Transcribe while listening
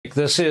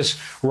This is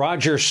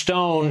Roger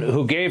Stone,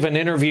 who gave an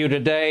interview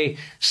today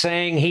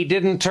saying he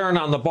didn't turn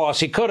on the boss.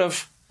 He could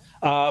have,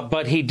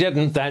 but he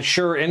didn't. That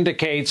sure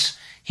indicates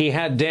he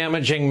had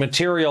damaging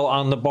material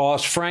on the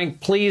boss. Frank,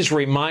 please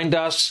remind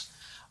us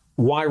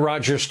why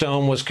Roger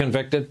Stone was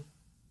convicted.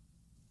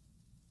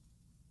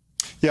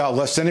 Yeah,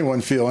 lest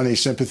anyone feel any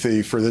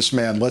sympathy for this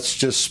man, let's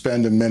just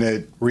spend a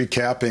minute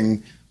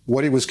recapping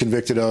what he was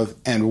convicted of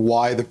and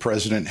why the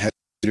president had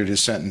executed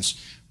his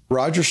sentence.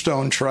 Roger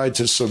Stone tried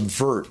to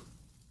subvert,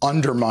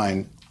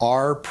 undermine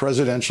our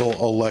presidential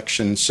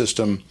election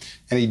system,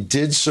 and he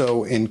did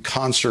so in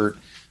concert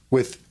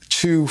with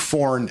two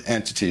foreign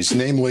entities.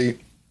 Namely,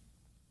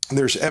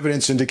 there's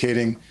evidence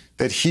indicating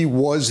that he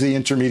was the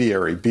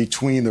intermediary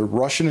between the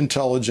Russian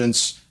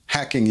intelligence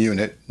hacking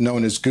unit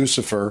known as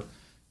Guccifer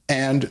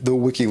and the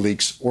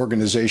WikiLeaks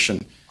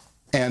organization.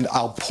 And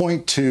I'll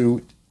point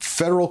to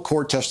federal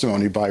court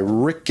testimony by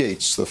Rick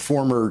Gates, the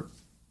former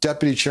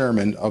deputy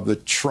chairman of the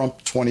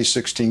Trump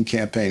 2016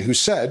 campaign, who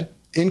said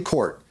in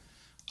court,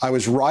 "I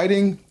was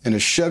riding in a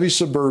Chevy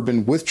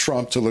Suburban with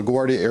Trump to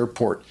LaGuardia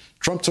Airport.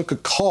 Trump took a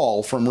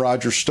call from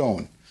Roger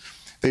Stone.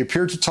 They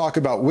appeared to talk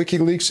about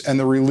WikiLeaks and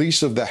the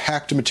release of the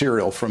hacked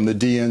material from the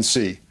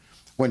DNC.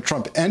 When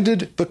Trump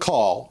ended the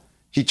call,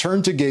 he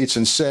turned to Gates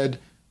and said,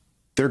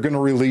 'They're going to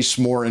release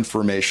more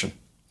information.'"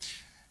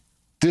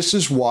 This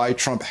is why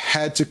Trump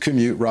had to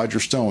commute Roger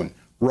Stone.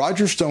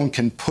 Roger Stone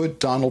can put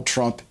Donald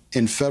Trump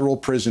in federal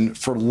prison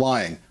for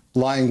lying.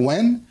 Lying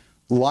when?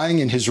 Lying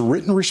in his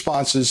written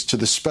responses to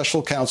the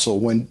special counsel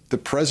when the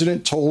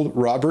president told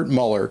Robert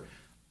Mueller,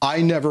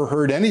 "I never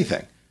heard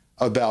anything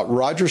about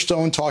Roger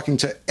Stone talking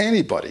to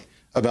anybody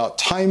about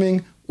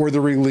timing or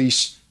the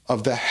release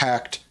of the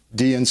hacked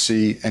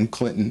DNC and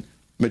Clinton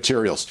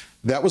materials."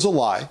 That was a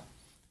lie.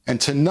 And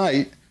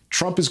tonight,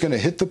 Trump is going to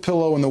hit the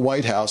pillow in the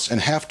White House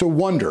and have to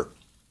wonder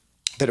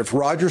that if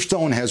Roger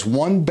Stone has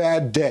one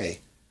bad day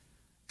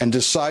and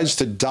decides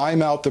to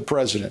dime out the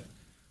president,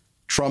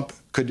 Trump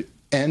could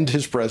end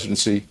his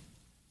presidency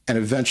and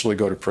eventually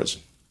go to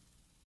prison.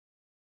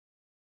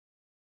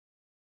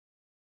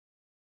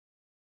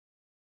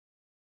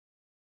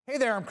 Hey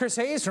there, I'm Chris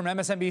Hayes from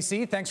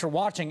MSNBC. Thanks for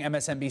watching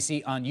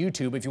MSNBC on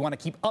YouTube. If you want to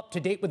keep up to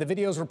date with the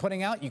videos we're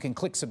putting out, you can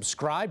click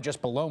subscribe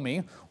just below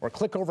me or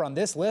click over on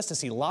this list to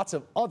see lots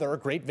of other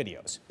great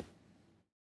videos.